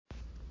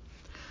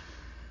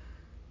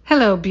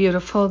Hello,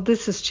 beautiful.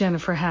 This is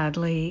Jennifer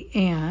Hadley,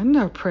 and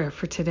our prayer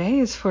for today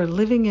is for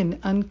living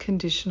in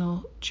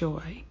unconditional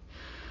joy.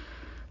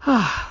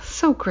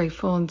 So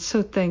grateful and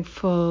so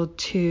thankful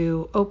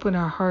to open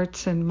our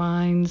hearts and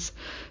minds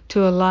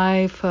to a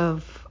life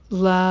of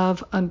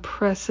love,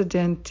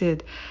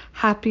 unprecedented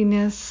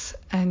happiness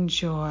and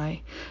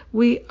joy.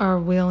 We are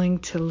willing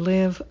to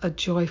live a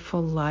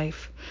joyful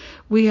life.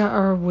 We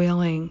are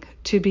willing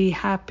to be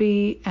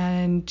happy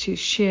and to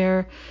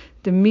share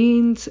the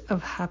means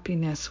of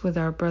happiness with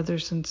our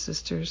brothers and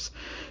sisters.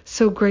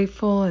 So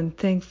grateful and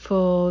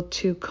thankful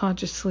to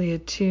consciously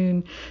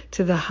attune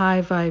to the high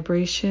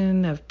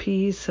vibration of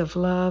peace, of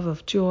love,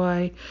 of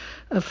joy,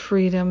 of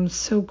freedom.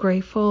 So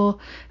grateful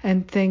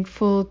and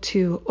thankful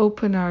to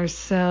open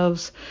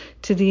ourselves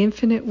to the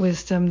infinite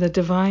wisdom, the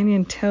divine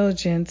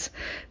intelligence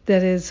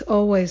that is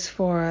always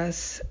for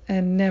us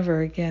and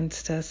never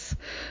against us.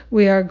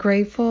 We are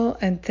grateful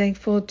and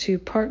thankful to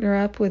partner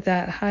up with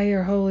that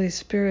higher Holy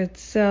Spirit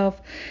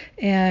self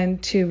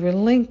and to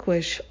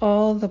relinquish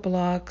all the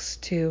blocks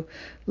to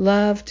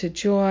love, to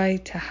joy,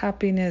 to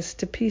happiness,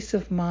 to peace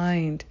of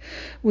mind.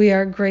 We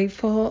are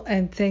grateful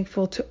and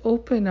thankful to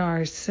open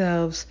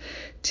ourselves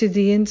to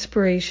the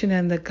inspiration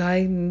and the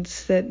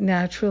guidance that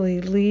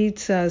naturally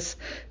leads us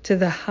to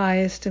the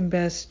highest and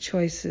best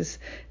choices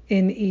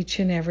in each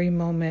and every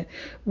moment.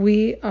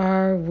 We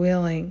are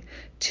willing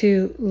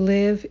to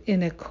live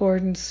in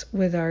accordance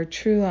with our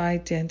true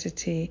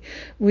identity.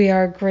 We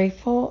are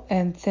grateful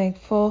and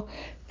thankful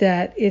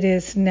that it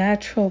is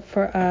natural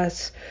for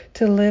us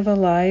to live a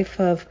life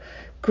of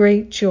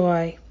great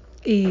joy,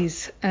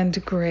 ease,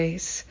 and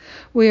grace.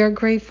 We are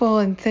grateful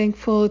and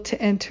thankful to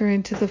enter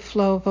into the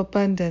flow of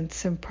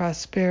abundance and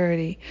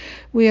prosperity.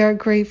 We are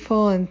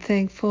grateful and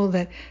thankful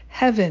that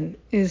heaven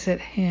is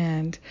at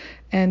hand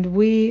and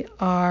we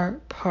are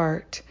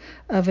part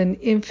of an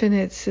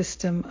infinite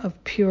system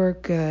of pure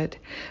good.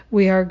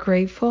 We are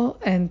grateful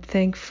and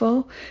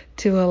thankful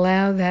to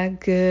allow that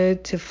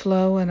good to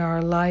flow in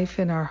our life,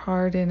 in our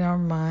heart, in our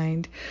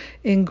mind.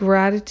 In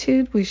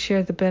gratitude, we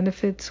share the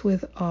benefits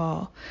with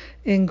all.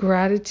 In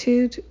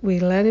gratitude, we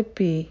let it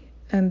be,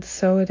 and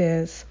so it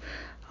is.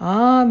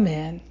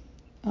 Amen.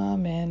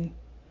 Amen.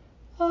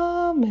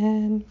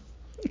 Amen.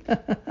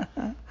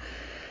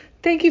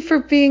 Thank you for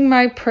being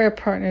my prayer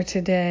partner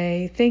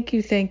today. Thank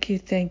you, thank you,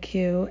 thank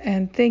you.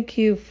 And thank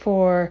you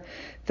for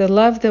the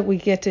love that we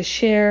get to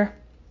share.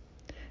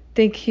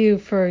 Thank you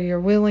for your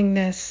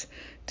willingness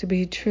to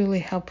be truly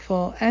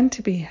helpful and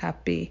to be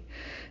happy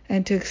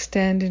and to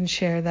extend and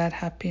share that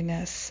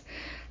happiness.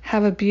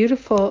 Have a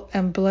beautiful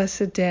and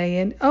blessed day.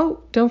 And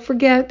don't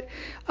forget,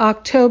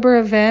 October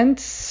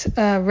events,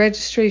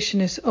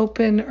 registration is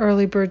open.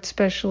 Early bird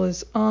special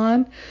is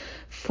on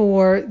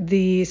for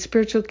the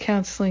Spiritual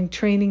Counseling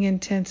Training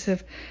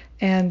Intensive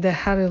and the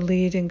How to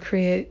Lead and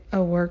Create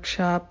a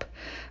Workshop,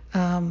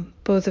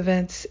 both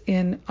events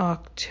in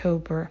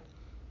October.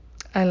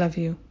 I love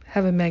you.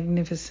 Have a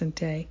magnificent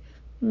day.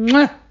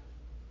 Mwah!